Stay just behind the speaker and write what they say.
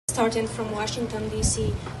starting from Washington,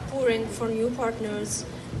 D.C., pouring for new partners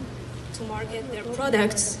to market their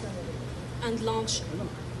products and launch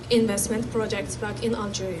investment projects back in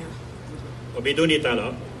Algeria. وبدون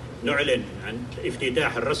طلب نعلن عن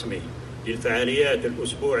الافتتاح الرسمي للفعاليات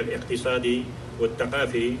الأسبوع الاقتصادي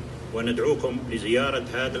والثقافي وندعوكم لزيارة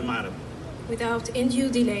هذا المعرض. Without undue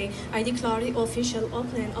delay, I declare the official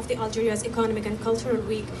opening of the Algeria's Economic and Cultural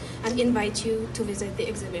Week and invite you to visit the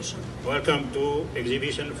exhibition. Welcome to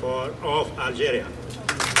exhibition of Algeria.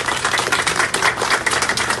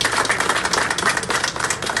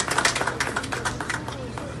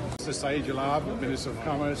 Mr. Saeed Jalab, Minister of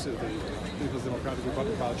Commerce of the People's Democratic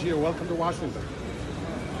Republic of Algeria. Welcome to Washington.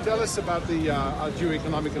 Tell us about the Algeria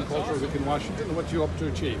Economic and Cultural Week in Washington and what you hope to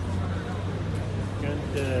achieve.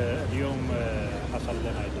 كانت اليوم حصل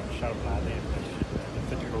لنا الشرف العظيم باش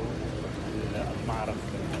نفتحوا المعرض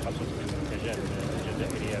المتخصص بالمنتجات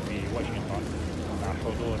الجزائرية بواشنطن مع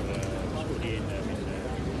حضور مسؤولين من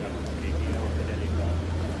الوزارة الأمريكية وكذلك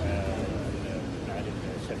معالي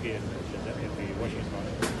السفير الجزائر في واشنطن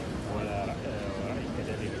ورئيس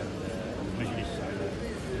كذلك المجلس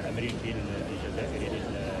الأمريكي الجزائري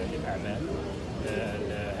للأعمال.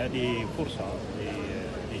 هذه فرصة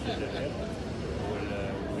للجزائر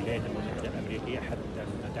والولايات المتحدة الأمريكية حتى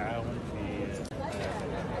نتعاون في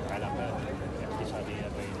العلاقات الاقتصادية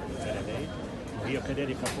بين البلدين، وهي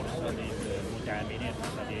كذلك فرصة للمتعاملين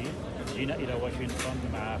الاقتصاديين. جينا إلى واشنطن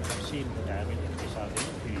مع 50 متعامل اقتصادي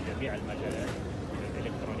في جميع المجالات: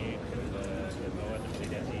 الإلكترونيك، المواد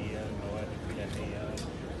الغذائية، المواد الفلاحية،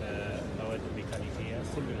 المواد الميكانيكية،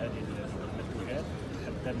 كل هذه المنتوجات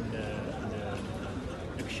حتى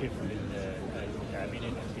نكشف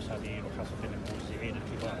للمتعاملين الاقتصاديين وخاصة الموزعين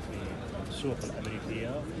الكبار في السوق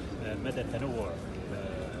الأمريكية مدى تنوع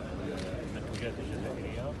المنتوجات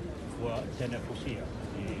الجزائرية والتنافسية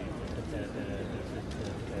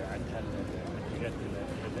عندها المنتوجات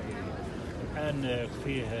الجزائرية. الآن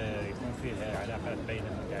يكون فيه علاقات بين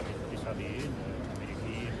المتعاملين الاقتصاديين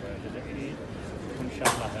الأمريكيين والجزائريين، وإن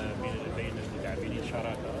شاء الله بين المتعاملين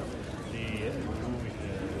شراكة للولوج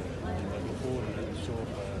ودخول السوق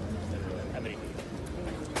الأمريكي.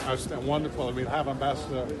 Outstanding, wonderful. And we'll have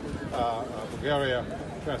Ambassador Bulgaria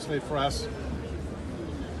translate for us.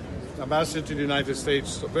 Ambassador to the United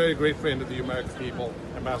States, a very great friend of the American people,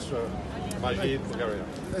 Ambassador Majid, Bulgaria.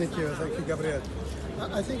 Thank you, Gabriel.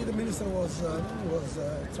 I think the minister was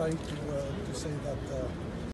trying to say that